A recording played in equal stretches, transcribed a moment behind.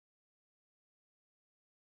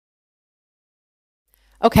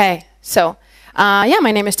Okay, so yeah,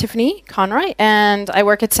 my name is Tiffany Conroy, and I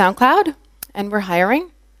work at SoundCloud, and we're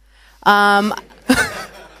hiring. I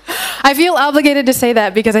feel obligated to say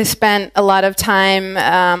that because I spent a lot of time.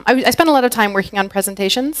 I spent a lot of time working on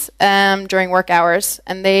presentations during work hours,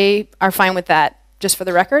 and they are fine with that, just for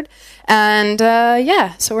the record. And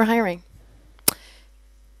yeah, so we're hiring.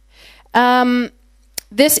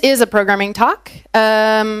 This is a programming talk.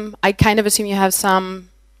 I kind of assume you have some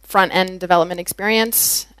front-end development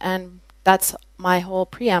experience, and that's my whole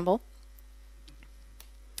preamble.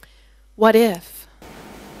 What if?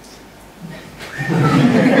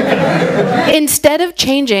 Instead of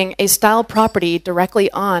changing a style property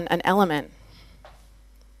directly on an element,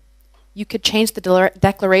 you could change the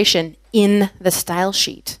declaration in the style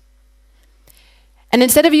sheet. And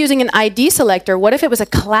instead of using an ID selector, what if it was a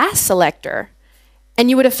class selector, and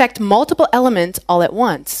you would affect multiple elements all at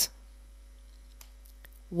once?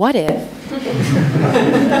 What if?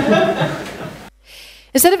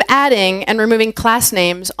 Instead of adding and removing class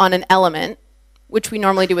names on an element, which we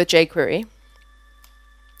normally do with jQuery,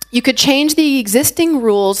 you could change the existing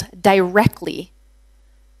rules directly.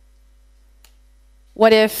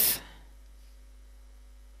 What if?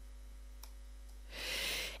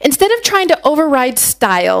 Instead of trying to override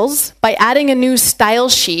styles by adding a new style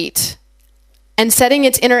sheet and setting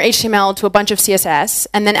its inner HTML to a bunch of CSS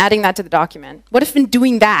and then adding that to the document, what if in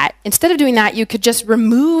doing that, instead of doing that, you could just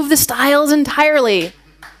remove the styles entirely?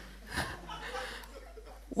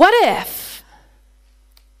 What if?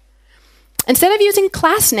 Instead of using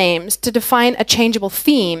class names to define a changeable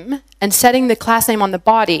theme and setting the class name on the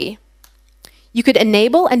body, you could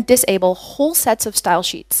enable and disable whole sets of style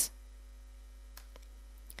sheets.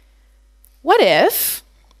 What if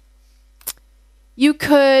you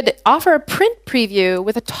could offer a print preview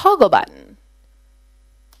with a toggle button?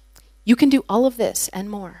 You can do all of this and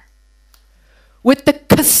more with the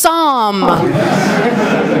CSSOM,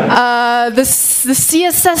 the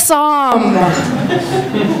CSSOM,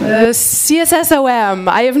 the CSSOM.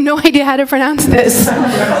 I have no idea how to pronounce this.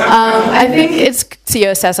 I think it's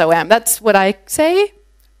CSSOM. That's what I say.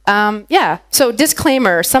 Yeah, so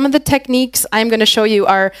disclaimer, some of the techniques I'm going to show you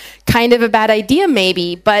are kind of a bad idea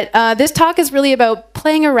maybe, but this talk is really about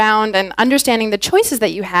playing around and understanding the choices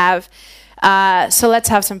that you have, so let's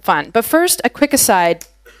have some fun. But first, a quick aside.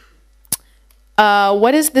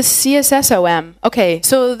 What is the CSSOM? Okay,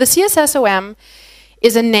 so the CSSOM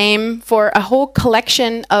is a name for a whole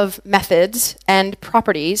collection of methods and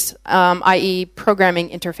properties, i.e. programming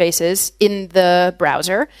interfaces in the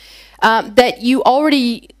browser, that you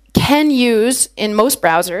already can use in most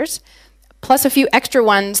browsers, plus a few extra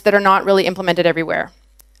ones that are not really implemented everywhere.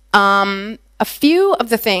 A few of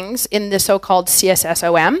the things in the so-called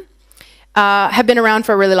CSSOM have been around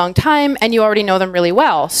for a really long time, and you already know them really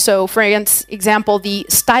well. So for example, the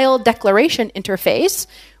style declaration interface,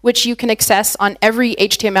 which you can access on every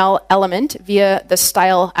HTML element via the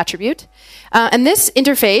style attribute. And this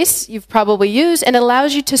interface you've probably used, and it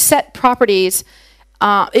allows you to set properties.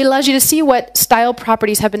 It allows you to see what style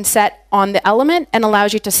properties have been set on the element and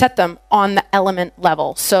allows you to set them on the element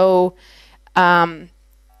level. So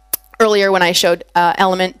earlier when I showed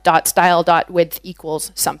element.style.width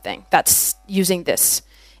equals something, that's using this.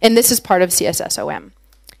 And this is part of CSSOM.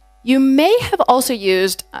 You may have also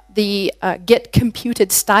used the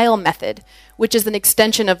getComputedStyle method, which is an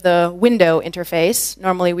extension of the window interface.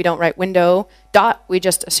 Normally we don't write window dot, we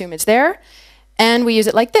just assume it's there. And we use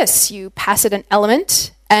it like this. You pass it an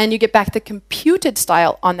element, and you get back the computed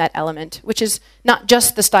style on that element, which is not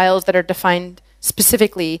just the styles that are defined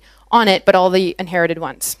specifically on it, but all the inherited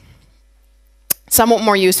ones. Somewhat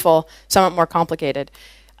more useful, somewhat more complicated.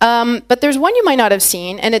 But there's one you might not have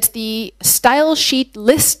seen, and it's the style sheet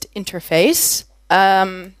list interface,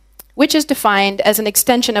 which is defined as an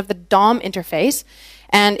extension of the DOM interface,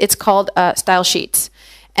 and it's called style sheets.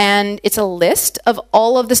 And it's a list of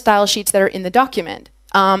all of the style sheets that are in the document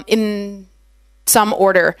in some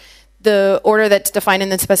order. The order that's defined in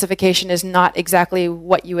the specification is not exactly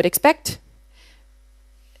what you would expect.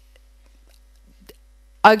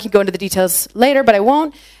 I can go into the details later, but I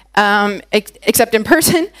won't, except in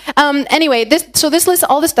person. Anyway, so this lists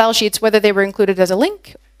all the style sheets, whether they were included as a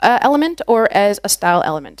link element or as a style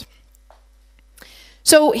element.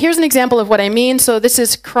 So here's an example of what I mean. So this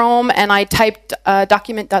is Chrome, and I typed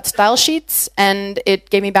document.stylesheets, and it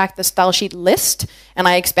gave me back the style sheet list, and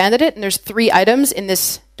I expanded it, and there's 3 items in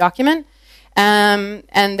this document, and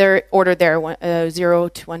they're ordered there, 0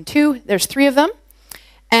 to 1, 2. There's 3 of them.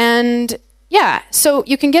 And yeah, so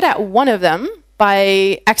you can get at one of them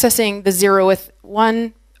by accessing the 0th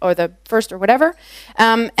one, or the first, or whatever,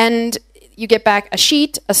 and you get back a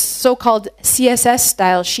sheet, a so-called CSS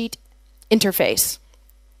style sheet interface.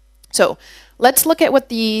 So let's look at what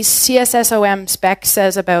the CSSOM spec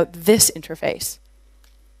says about this interface.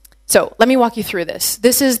 So let me walk you through this.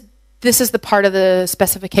 This is the part of the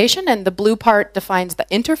specification, and the blue part defines the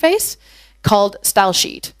interface called style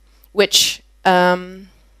sheet, which a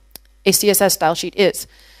CSS style sheet is.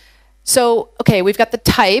 So, okay, we've got the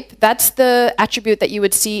type. That's the attribute that you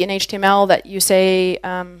would see in HTML that you say,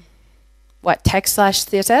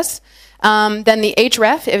 text/CSS. Then the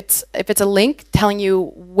href, if it's a link telling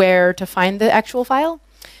you where to find the actual file.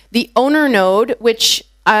 The owner node, which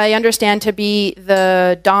I understand to be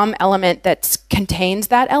the DOM element that contains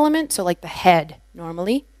that element, so like the head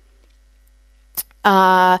normally.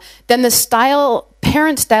 Then the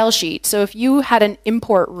parent style sheet. So if you had an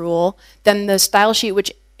import rule, then the style sheet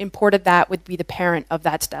which imported that would be the parent of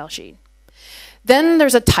that style sheet. Then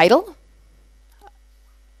there's a title.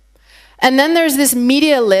 And then there's this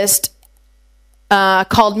media list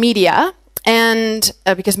called media, and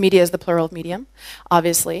because media is the plural of medium,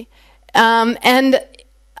 obviously. And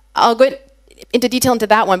I'll go into detail into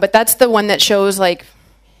that one, but that's the one that shows, like,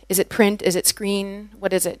 is it print, is it screen,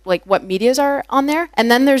 what is it, like what medias are on there?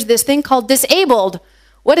 And then there's this thing called disabled.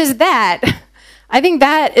 What is that? I think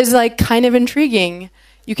that is like kind of intriguing.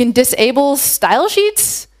 You can disable style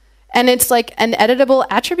sheets, and it's like an editable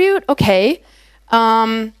attribute. Okay.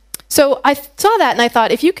 So I saw that, and I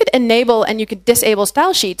thought, if you could enable and you could disable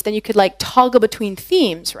style sheets, then you could like toggle between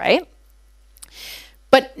themes, right?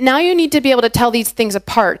 But now you need to be able to tell these things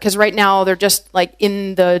apart, because right now they're just like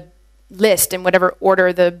in the list in whatever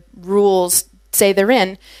order the rules say they're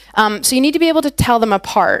in. So you need to be able to tell them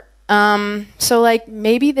apart. So like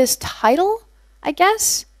maybe this title, I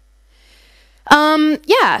guess.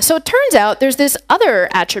 Yeah, so it turns out there's this other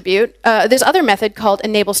attribute, this other method called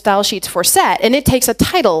enable style sheets for set, and it takes a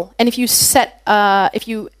title. And if you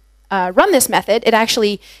run this method, it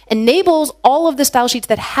actually enables all of the style sheets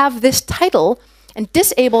that have this title and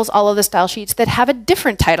disables all of the style sheets that have a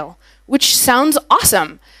different title, which sounds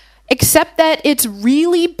awesome, except that it's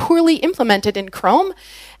really poorly implemented in Chrome.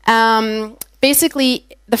 Basically,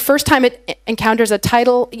 the first time it encounters a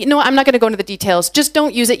title, I'm not going to go into the details, just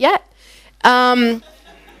don't use it yet. In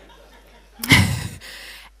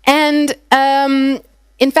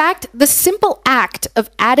fact, the simple act of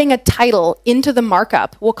adding a title into the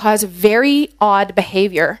markup will cause very odd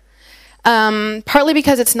behavior, partly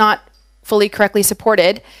because it's not fully correctly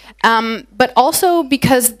supported, but also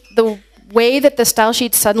because the way that the style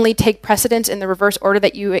sheets suddenly take precedence in the reverse order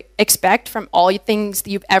that you expect from all things that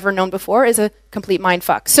you've ever known before is a complete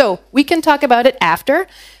mindfuck. So we can talk about it after,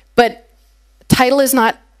 but title is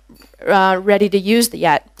not ready to use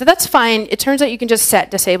yet. So that's fine. It turns out you can just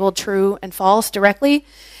set disabled, true, and false directly,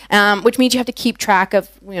 which means you have to keep track of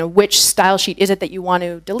which style sheet is it that you want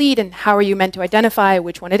to delete, and how are you meant to identify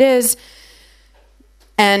which one it is.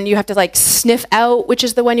 And you have to like sniff out which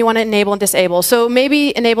is the one you want to enable and disable. So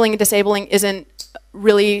maybe enabling and disabling isn't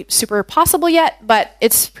really super possible yet, but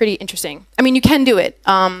it's pretty interesting. I mean, you can do it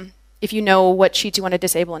if you know what sheets you want to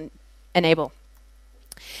disable and enable.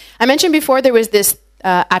 I mentioned before there was this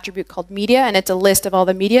attribute called media, and it's a list of all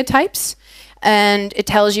the media types, and it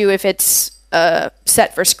tells you if it's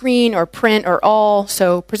set for screen or print or all.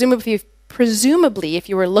 So presumably if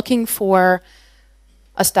you were looking for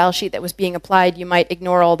a style sheet that was being applied, you might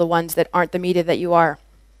ignore all the ones that aren't the media that you are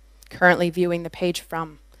currently viewing the page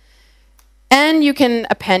from. And you can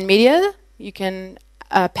append media. You can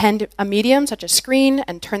append a medium such as screen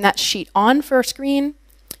and turn that sheet on for screen.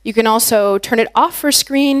 You can also turn it off for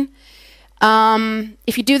screen.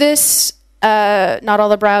 If you do this, not all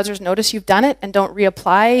the browsers notice you've done it and don't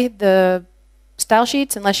reapply the style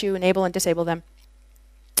sheets unless you enable and disable them.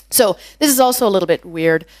 So this is also a little bit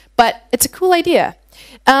weird, but it's a cool idea.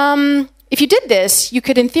 If you did this, you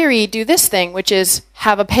could, in theory, do this thing, which is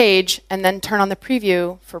have a page and then turn on the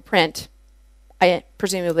preview for print,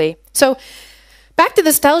 presumably. So back to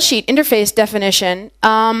the style sheet interface definition.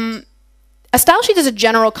 A style sheet is a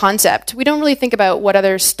general concept. We don't really think about what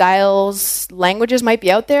other styles, languages might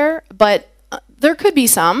be out there, but there could be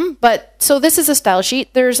some. So this is a style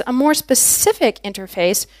sheet. There's a more specific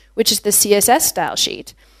interface, which is the CSS style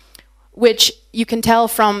sheet, which you can tell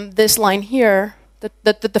from this line here.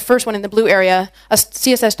 The first one in the blue area, a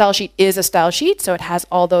CSS style sheet is a style sheet, so it has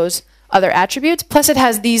all those other attributes, plus it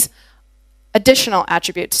has these additional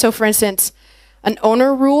attributes. So for instance, an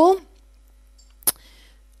owner rule,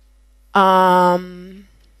 I'm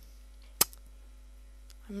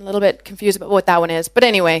a little bit confused about what that one is, but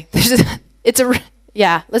anyway,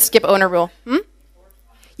 let's skip owner rule.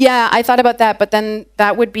 Yeah, I thought about that, but then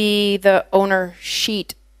that would be the owner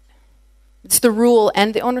sheet. It's the rule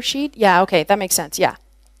and the owner sheet? Yeah, okay, that makes sense, yeah.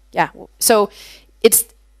 Yeah, so it's,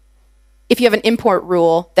 if you have an import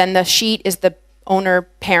rule, then the sheet is the owner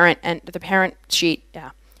parent and the parent sheet,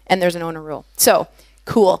 yeah, and there's an owner rule. So,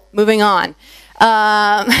 cool, moving on.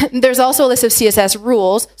 There's also a list of CSS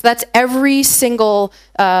rules. So that's every single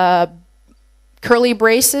curly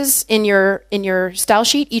braces in your style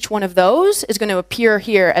sheet. Each one of those is going to appear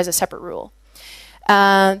here as a separate rule.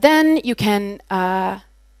 Then you can,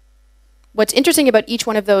 what's interesting about each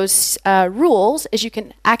one of those rules is you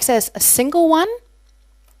can access a single one,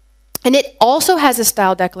 and it also has a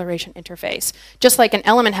style declaration interface, just like an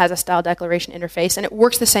element has a style declaration interface, and it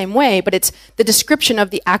works the same way, but it's the description of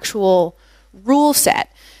the actual rule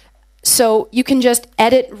set. So you can just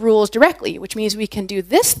edit rules directly, which means we can do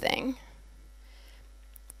this thing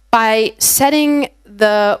by setting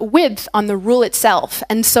the width on the rule itself.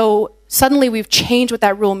 And so suddenly we've changed what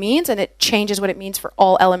that rule means, and it changes what it means for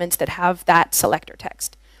all elements that have that selector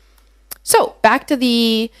text. So back to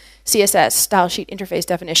the CSS style sheet interface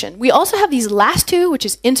definition. We also have these last two, which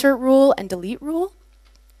is insert rule and delete rule.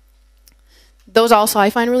 Those also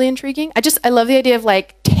I find really intriguing. I love the idea of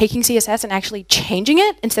like taking CSS and actually changing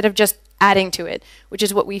it instead of just adding to it, which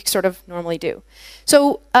is what we sort of normally do.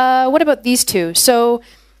 So what about these two? So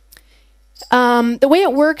the way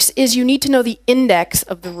it works is you need to know the index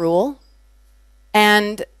of the rule,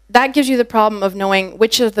 and that gives you the problem of knowing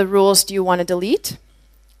which of the rules do you want to delete.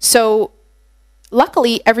 So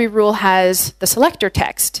luckily, every rule has the selector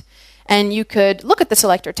text, and you could look at the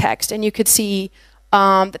selector text and you could see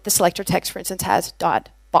that the selector text, for instance, has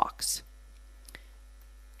 .box.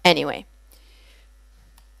 Anyway,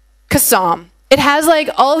 CSSOM. It has like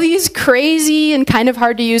all these crazy and kind of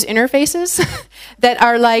hard to use interfaces that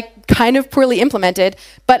are like kind of poorly implemented,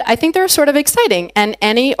 but I think they're sort of exciting, and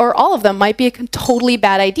any or all of them might be a totally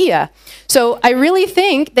bad idea. So I really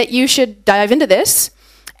think that you should dive into this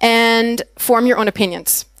and form your own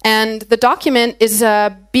opinions. And the document is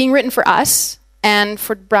being written for us and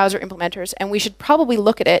for browser implementers, and we should probably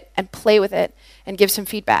look at it and play with it and give some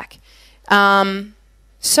feedback.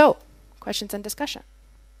 So, questions and discussion.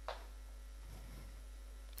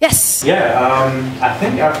 Yes? Yeah, I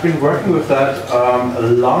think I've been working with that a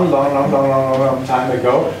long time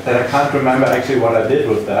ago, that I can't remember actually what I did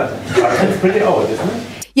with that. But it's pretty old, isn't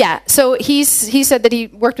it? Yeah, so he said that he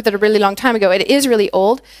worked with it a really long time ago. It is really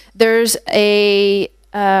old. There's a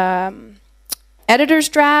editor's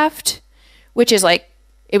draft, which is like,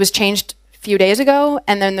 it was changed a few days ago,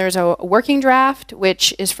 and then there's a working draft,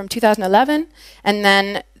 which is from 2011, and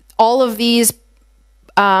then all of these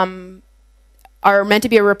are meant to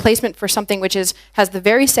be a replacement for something which has the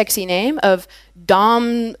very sexy name of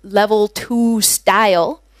DOM Level 2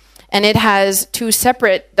 Style, and it has two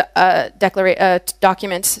separate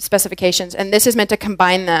documents, specifications, and this is meant to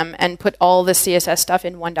combine them and put all the CSS stuff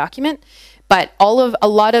in one document. But a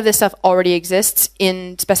lot of this stuff already exists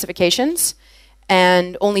in specifications,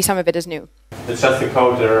 and only some of it is new. It's just the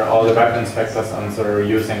code that all the web inspectors are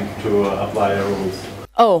using to apply the rules.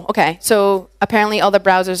 Oh, okay. So apparently all the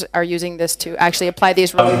browsers are using this to actually apply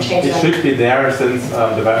these rules. It should be there since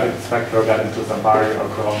the web inspector got into Safari or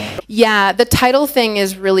Chrome. Yeah, the title thing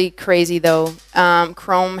is really crazy though.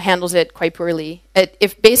 Chrome handles it quite poorly.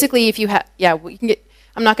 If you have, yeah, we can get.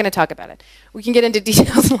 I'm not going to talk about it. We can get into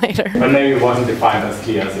details later. But maybe it wasn't defined as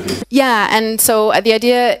clear as it is. Yeah, and so the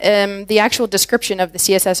idea, the actual description of the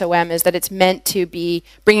CSSOM is that it's meant to be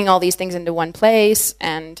bringing all these things into one place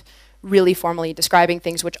and really formally describing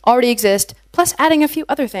things which already exist, plus adding a few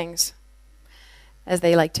other things, as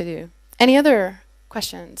they like to do. Any other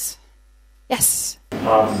questions? Yes?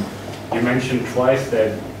 You mentioned twice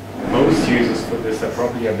that most users for this are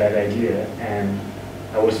probably a bad idea, and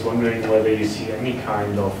I was wondering whether you see any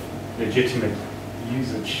kind of legitimate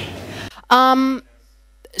usage. Like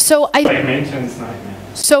maintenance nightmare.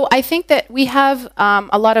 So I think that we have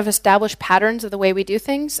a lot of established patterns of the way we do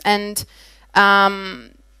things, and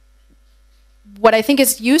what I think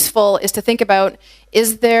is useful is to think about,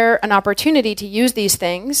 is there an opportunity to use these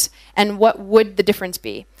things, and what would the difference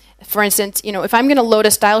be? For instance, if I'm going to load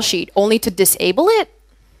a style sheet only to disable it,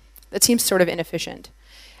 that seems sort of inefficient.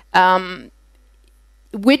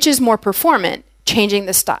 Which is more performant, changing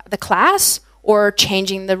the class or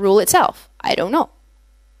changing the rule itself? I don't know.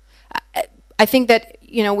 I think that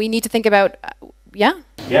we need to think about, yeah?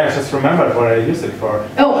 Yeah, I just remembered what I used it for.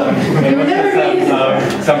 Oh,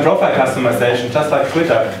 some profile customization, just like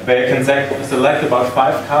Twitter, where you can select about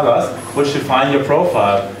 5 colors which define your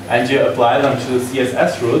profile, and you apply them to the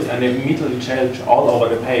CSS rules, and they immediately change all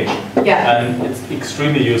over the page. Yeah. And it's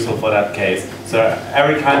extremely useful for that case. So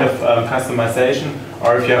every kind of customization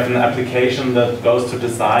or if you have an application that goes to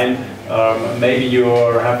design, maybe you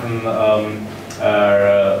have an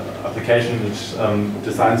application which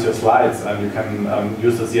designs your slides, and you can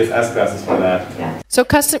use the CSS classes for that. Yeah. So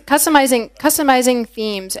customizing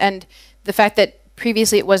themes, and the fact that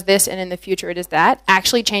previously it was this and in the future it is that,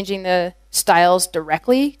 actually changing the styles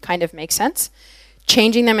directly kind of makes sense.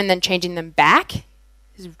 Changing them and then changing them back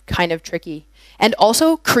is kind of tricky. And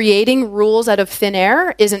also creating rules out of thin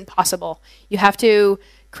air isn't possible. You have to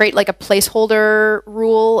create like a placeholder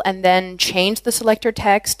rule and then change the selector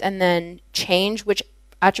text and then change which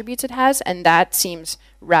attributes it has, and that seems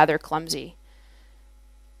rather clumsy.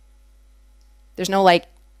 There's no like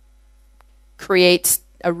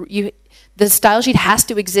the style sheet has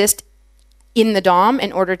to exist in the DOM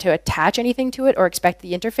in order to attach anything to it or expect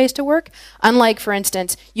the interface to work. Unlike, for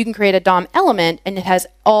instance, you can create a DOM element and it has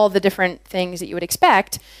all the different things that you would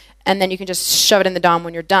expect, and then you can just shove it in the DOM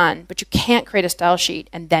when you're done. But you can't create a style sheet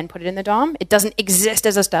and then put it in the DOM. It doesn't exist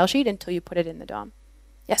as a style sheet until you put it in the DOM.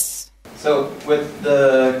 Yes? So with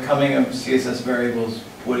the coming of CSS variables,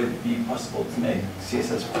 would it be possible to make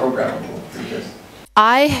CSS programmable through this?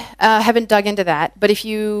 I haven't dug into that, but if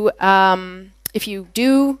you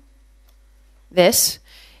do this,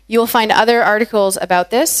 you'll find other articles about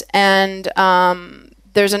this, and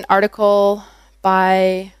there's an article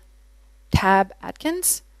by Tab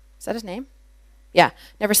Atkins. Is that his name? Yeah,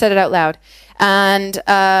 never said it out loud. And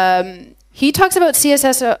he talks about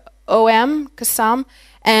CSSOM, CSSOM,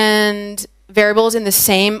 and variables in the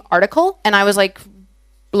same article, and I was like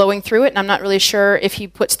blowing through it, and I'm not really sure if he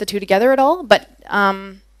puts the two together at all, but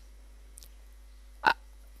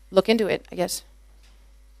look into it, I guess.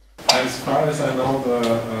 As far as I know,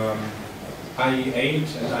 the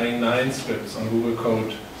IE8 and IE9 scripts on Google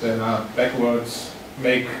Code that are backwards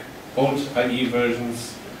make old IE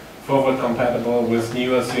versions forward compatible with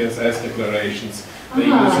newer CSS declarations. They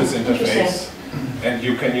use this interface, and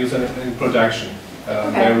you can use it in production.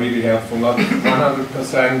 They're really helpful. Not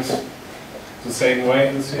 100% the same way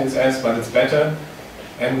in CSS, but it's better.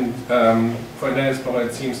 And for Internet Explorer,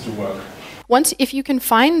 it seems to work. If you can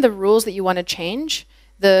find the rules that you want to change,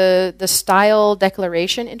 the style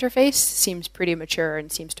declaration interface seems pretty mature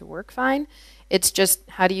and seems to work fine. It's just,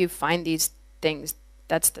 how do you find these things?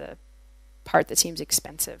 That's the part that seems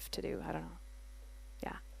expensive to do. I don't know.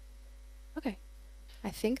 Yeah. Okay.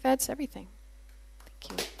 I think that's everything.